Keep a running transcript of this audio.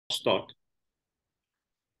Start.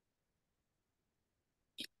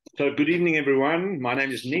 So good evening, everyone. My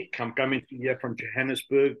name is Nick. I'm coming here from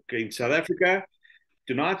Johannesburg in South Africa.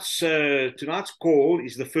 Tonight's call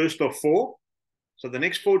is the first of four. So the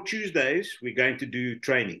next 4 Tuesdays, we're going to do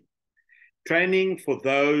training. Training for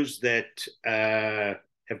those that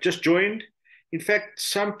have just joined. In fact,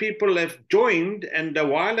 some people have joined and a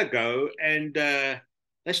while ago, and they're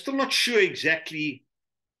still not sure exactly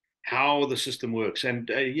how the system works. And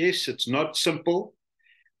yes, it's not simple,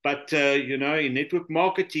 but in network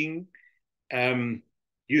marketing,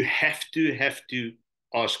 you have to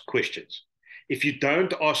ask questions. If you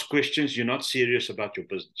don't ask questions, you're not serious about your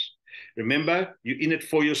business. Remember, you're in it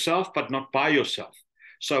for yourself, but not by yourself.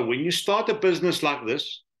 So when you start a business like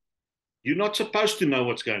this, you're not supposed to know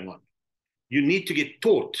what's going on. You need to get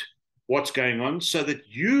taught what's going on so that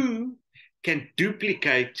you can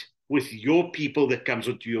duplicate with your people that comes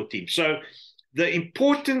into your team. So the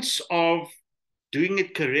importance of doing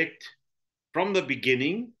it correct from the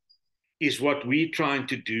beginning is what we're trying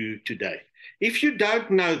to do today. If you don't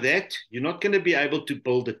know that, you're not going to be able to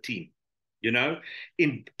build a team. You know,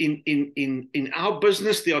 in our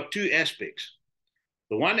business, there are two aspects.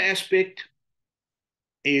 The one aspect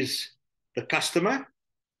is the customer.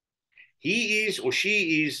 He is or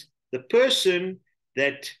she is the person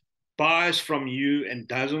that buys from you and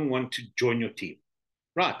doesn't want to join your team.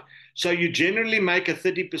 Right. So you generally make a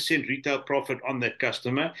 30% retail profit on that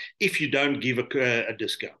customer if you don't give a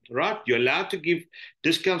discount, right? You're allowed to give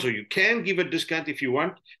discounts, or you can give a discount if you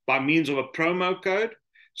want by means of a promo code.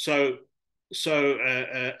 And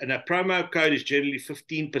a promo code is generally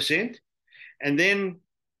 15%. And then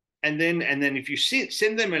if you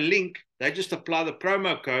send them a link, they just apply the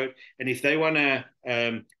promo code. And if they want to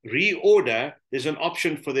reorder, there's an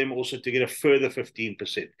option for them also to get a further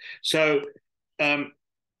 15%. So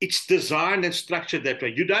it's designed and structured that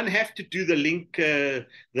way. You don't have to do the link way.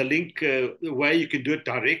 You can do it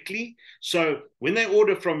directly. So when they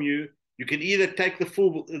order from you, you can either take the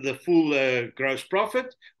full gross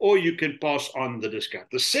profit, or you can pass on the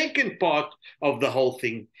discount. The second part of the whole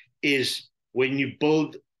thing is when you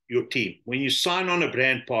build your team, when you sign on a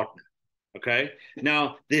brand partner. Okay.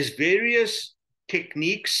 Now there's various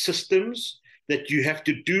techniques, systems that you have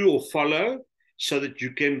to do or follow so that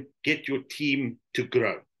you can get your team to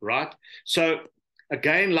grow, right? So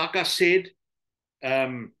again, like I said,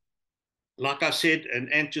 and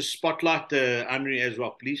just spotlight Anri as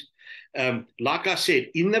well, please. Like I said,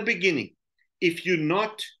 in the beginning, if you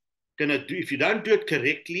don't do it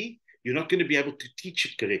correctly, you're not going to be able to teach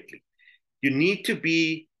it correctly. You need to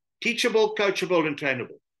be teachable, coachable, and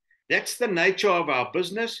trainable. That's the nature of our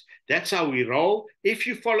business. That's how we roll. If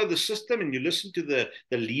you follow the system and you listen to the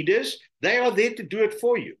leaders, they are there to do it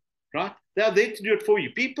for you, right? They are there to do it for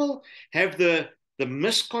you. People have the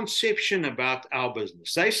misconception about our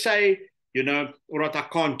business. They say, all right, I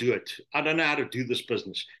can't do it. I don't know how to do this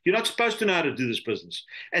business. You're not supposed to know how to do this business.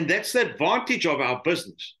 And that's the advantage of our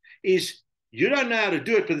business, is you don't know how to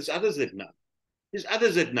do it, but there's others that know. There's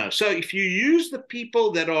others that know. So if you use the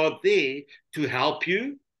people that are there to help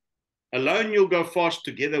you, alone you'll go fast,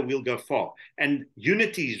 together we'll go far. And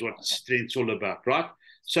unity is what strength's all about, right?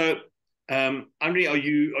 So, Anri,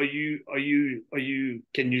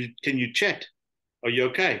 can you chat? Are you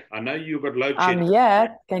okay? I know you've got load shedding.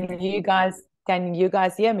 Yeah. Can you guys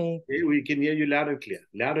hear me? Yeah, we can hear you loud and clear.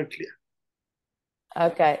 Loud and clear.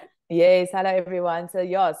 Okay. Yes. Hello, everyone. So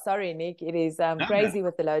yeah, sorry, Nick. It is crazy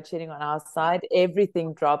with the load shedding on our side.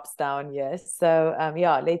 Everything drops down here. So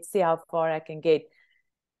let's see how far I can get.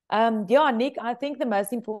 Nick, I think the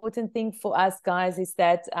most important thing for us guys is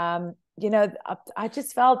that I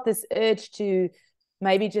just felt this urge to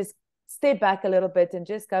maybe just step back a little bit and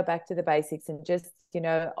just go back to the basics and just,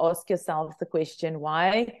 ask yourself the question,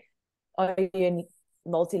 why are you in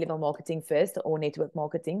multi-level marketing first, or network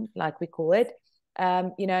marketing, like we call it?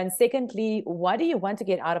 And secondly, what do you want to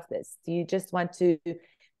get out of this? Do you just want to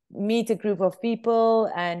meet a group of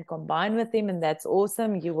people and combine with them? And that's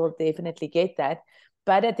awesome. You will definitely get that.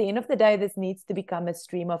 But at the end of the day, this needs to become a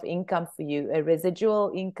stream of income for you, a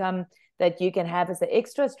residual income that you can have as an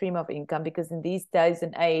extra stream of income, because in these days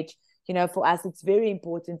and age, for us, it's very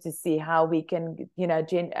important to see how we can,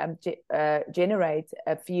 generate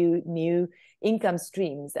a few new income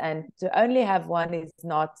streams. And to only have one is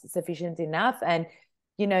not sufficient enough. And,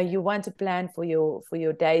 you want to plan for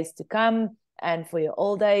your days to come and for your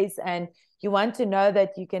old days. And you want to know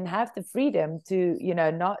that you can have the freedom to,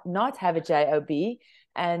 not have a job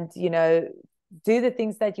and, do the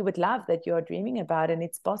things that you would love, that you're dreaming about, and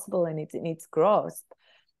it's possible and it's in its grasp.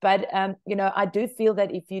 But, I do feel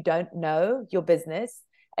that if you don't know your business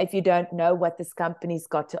if you don't know what this company's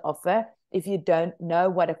got to offer, if you don't know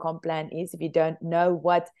what a comp plan is, if you don't know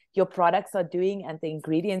what your products are doing and the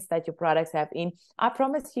ingredients that your products have in, I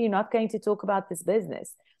promise you're not going to talk about this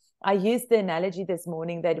business. I used the analogy this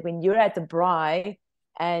morning that when you're at the braai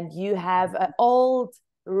and you have an old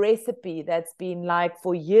recipe that's been like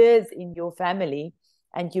for years in your family,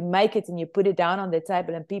 and you make it and you put it down on the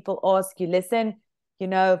table and people ask you, listen, you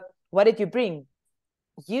know, what did you bring?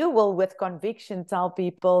 You will with conviction tell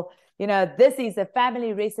people, you know, this is a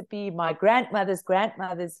family recipe. My grandmother's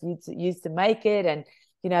used to make it. And,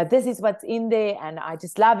 you know, this is what's in there. And I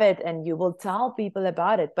just love it. And you will tell people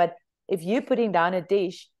about it. But if you're putting down a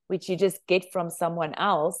dish, which you just get from someone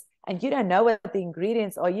else, and you don't know what the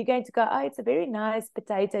ingredients are, you're going to go, oh, it's a very nice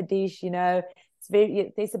potato dish, you know,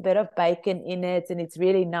 there's a bit of bacon in it and it's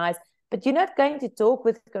really nice. But you're not going to talk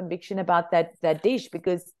with conviction about that dish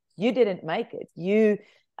because you didn't make it. You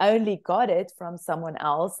only got it from someone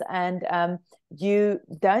else, and you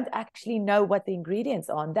don't actually know what the ingredients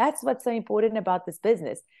are. And that's what's so important about this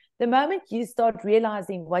business. The moment you start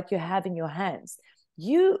realizing what you have in your hands,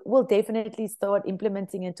 you will definitely start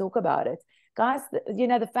implementing and talk about it. Guys, you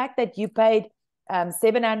know, the fact that you paid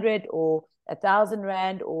 700 or 1,000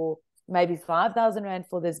 Rand or maybe 5,000 Rand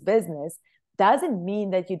for this business doesn't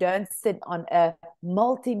mean that you don't sit on a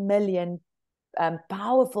multi-million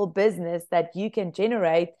powerful business that you can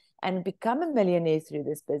generate and become a millionaire through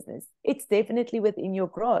this business. It's definitely within your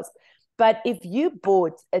grasp. But if you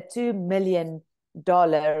bought a $2 million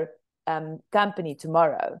company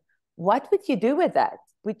tomorrow, what would you do with that?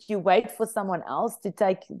 Would you wait for someone else to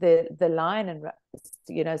take the line and,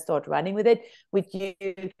 you know, start running with it? Would you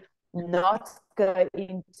not go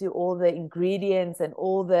into all the ingredients and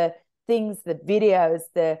all the things, the videos,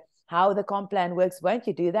 how the comp plan works? Won't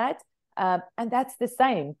you do that? And that's the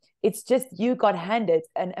same. It's just you got handed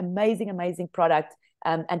an amazing product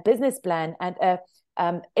and business plan. And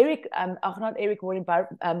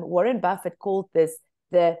Warren Buffett called this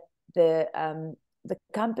the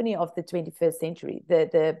company of the 21st century,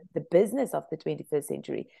 the business of the 21st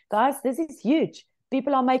century. Guys, this is huge.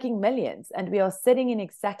 People are making millions and we are sitting in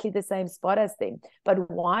exactly the same spot as them. But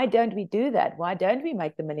why don't we do that? Why don't we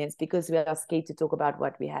make the millions? Because we are scared to talk about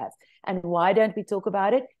what we have. And why don't we talk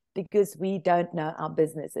about it? Because we don't know our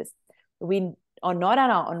businesses. We are not on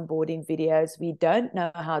our onboarding videos. We don't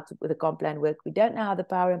know how the comp plan work. We don't know how the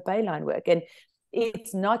power and pay line work. And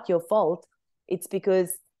it's not your fault. It's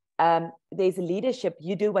because there's a leadership.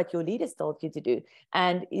 You do what your leaders told you to do.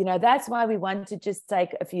 And, you know, that's why we want to just take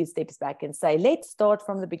a few steps back and say, let's start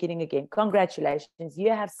from the beginning again. Congratulations.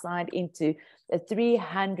 You have signed into a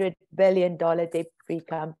 $300 billion debt-free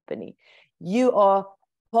company. You are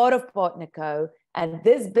part of Partner Co. And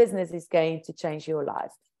this business is going to change your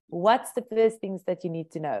life. What's the first things that you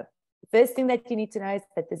need to know? The first thing that you need to know is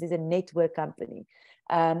that this is a network company.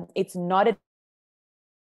 It's not a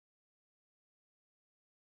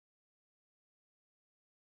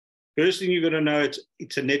First thing you're going to know,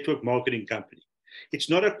 it's a network marketing company. It's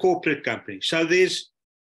not a corporate company. So there's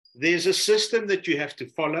a system that you have to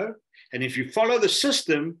follow. And if you follow the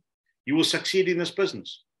system, you will succeed in this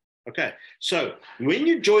business. Okay. So when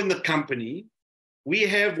you join the company, we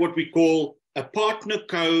have what we call a Partner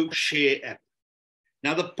Co Share app.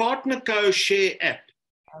 Now, the Partner Co Share app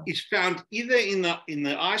is found either in the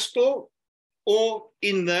iStore or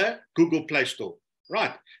in the Google Play Store.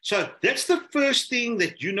 Right. So that's the first thing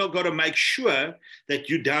that you got to make sure that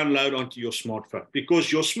you download onto your smartphone,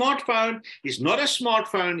 because your smartphone is not a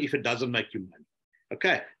smartphone if it doesn't make you money.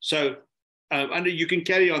 Okay. So Anri, you can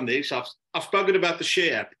carry on this. I've spoken about the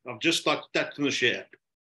Share app. I've just touched on the Share app.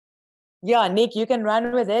 Yeah, Nick, you can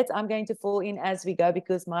run with it. I'm going to fall in as we go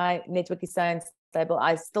because my network is so unstable.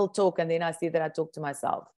 I still talk and then I see that I talk to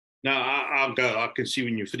myself. No, I'll go. I can see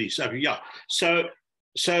when you're free. So yeah. So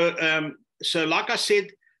like I said,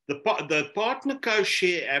 the Partner Co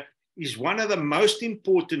Share app is one of the most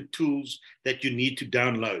important tools that you need to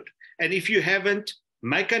download. And if you haven't,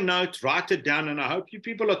 make a note, write it down, and I hope you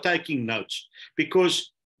people are taking notes,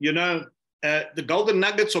 because, you know, the golden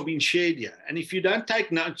nuggets are being shared here. And if you don't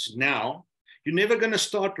take notes now, you're never going to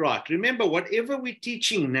start right. Remember, whatever we're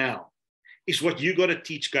teaching now is what you got to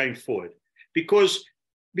teach going forward, because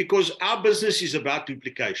our business is about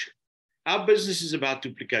duplication. Our business is about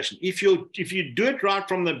duplication. If you do it right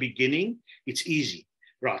from the beginning, it's easy,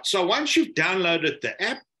 right? So once you've downloaded the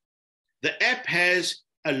app has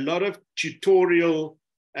a lot of tutorial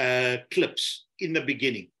clips in the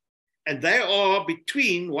beginning, and they are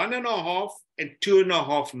between 1.5 and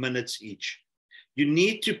 2.5 minutes each. You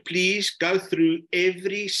need to please go through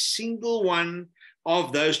every single one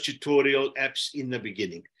of those tutorial apps in the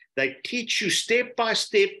beginning. They teach you step by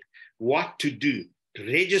step what to do.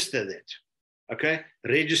 Register that. Okay?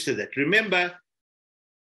 Register that. Remember,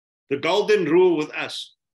 the golden rule with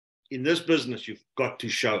us in this business, you've got to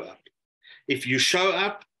show up. If you show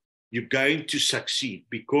up, you're going to succeed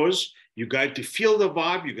because you're going to feel the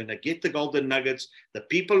vibe. You're going to get the golden nuggets. The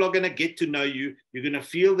people are going to get to know you. You're going to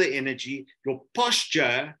feel the energy. Your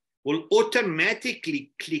posture will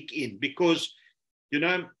automatically click in because, you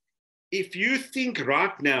know, if you think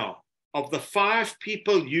right now of the 5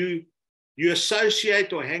 people you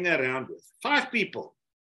associate or hang around with, 5 people,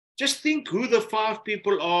 just think who the 5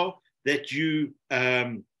 people are that you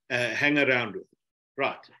hang around with.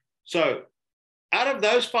 Right. So out of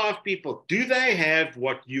those 5 people, do they have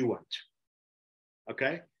what you want?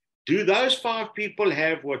 Okay. Do those 5 people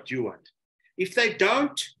have what you want? If they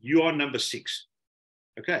don't, you are number 6.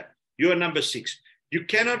 Okay. You are number 6. You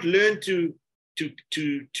cannot learn to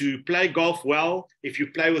play golf well if you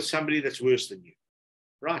play with somebody that's worse than you.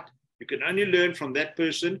 Right. You can only learn from that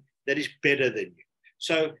person that is better than you.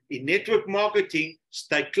 So in network marketing,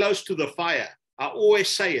 stay close to the fire. I always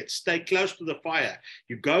say it, stay close to the fire.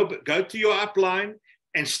 You go to your upline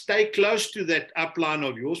and stay close to that upline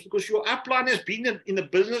of yours because your upline has been in the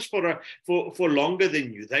business for longer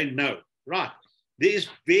than you. They know, right? There's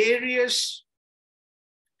various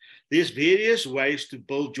ways to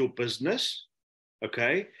build your business,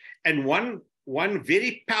 okay? And one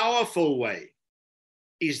very powerful way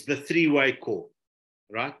is the 3-way call,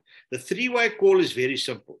 right? The 3-way call is very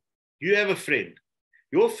simple. You have a friend.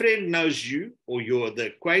 Your friend knows you, or the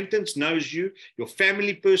acquaintance knows you, your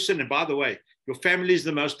family person. And by the way, your family is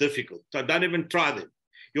the most difficult. So don't even try them.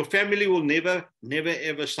 Your family will never,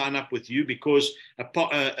 ever sign up with you because a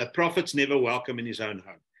prophet's never welcome in his own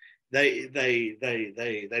home.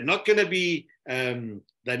 They're not going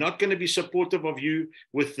to be supportive of you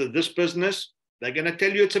with this business. They're going to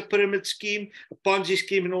tell you it's a pyramid scheme, a Ponzi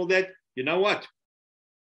scheme, and all that. You know what?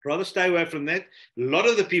 Rather stay away from that. A lot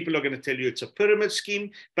of the people are going to tell you it's a pyramid scheme.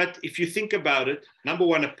 But if you think about it, number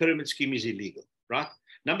one, a pyramid scheme is illegal, right?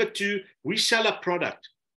 Number 2, we sell a product.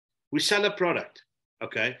 We sell a product,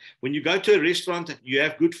 okay? When you go to a restaurant, you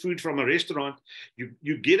have good food from a restaurant, you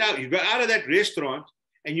go out of that restaurant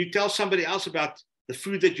and you tell somebody else about the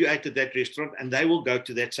food that you ate at that restaurant, and they will go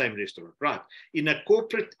to that same restaurant, right? In a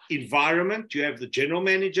corporate environment, you have the general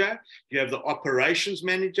manager, you have the operations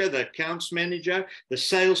manager, the accounts manager, the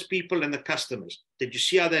salespeople, and the customers. Did you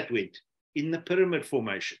see how that went? In the pyramid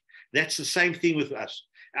formation. That's the same thing with us.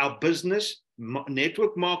 Our business,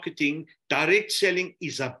 network marketing, direct selling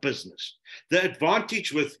is a business. The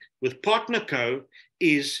advantage with Partner Co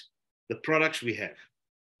is the products we have.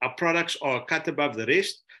 Our products are cut above the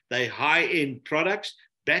rest. They're high-end products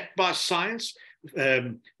backed by science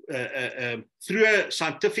through a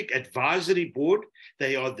scientific advisory board.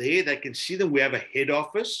 They are there. They can see them. We have a head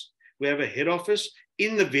office. We have a head office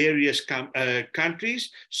in the various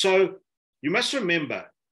countries. So you must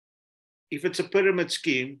remember, if it's a pyramid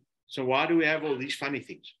scheme, so why do we have all these funny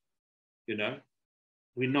things? You know,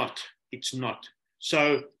 we're not. It's not.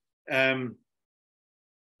 So when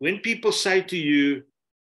people say to you,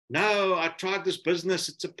 no, I tried this business,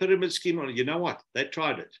 it's a pyramid scheme. Or you know what? They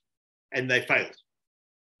tried it and they failed.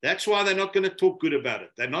 That's why they're not going to talk good about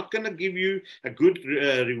it. They're not going to give you a good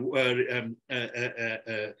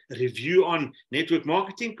review on network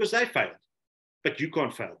marketing because they failed. But you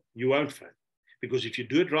can't fail. You won't fail. Because if you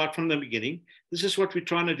do it right from the beginning, this is what we're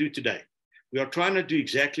trying to do today. We are trying to do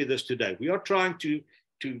exactly this today. We are trying to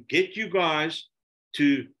get you guys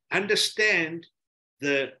to understand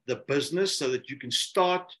the business so that you can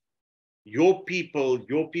start your people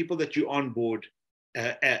that you onboard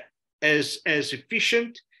as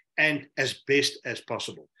efficient and as best as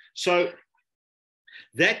possible. So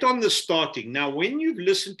that on the starting. Now, when you've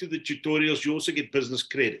listened to the tutorials, you also get business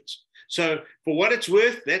credits. So for what it's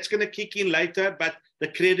worth, that's going to kick in later, but the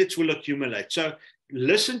credits will accumulate. So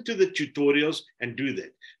listen to the tutorials and do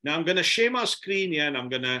that. Now I'm going to share my screen here, and I'm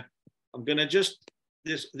going to just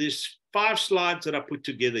there's 5 slides that I put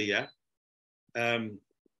together here. I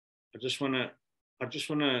just want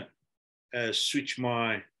to switch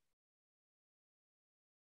my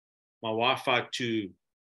Wi-Fi to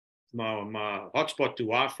my hotspot to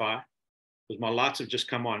Wi-Fi because my lights have just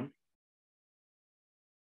come on.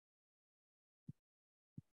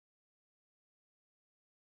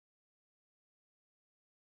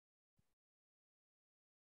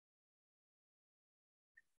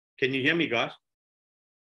 Can you hear me, guys?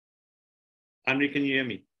 Anri, can you hear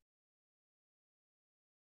me?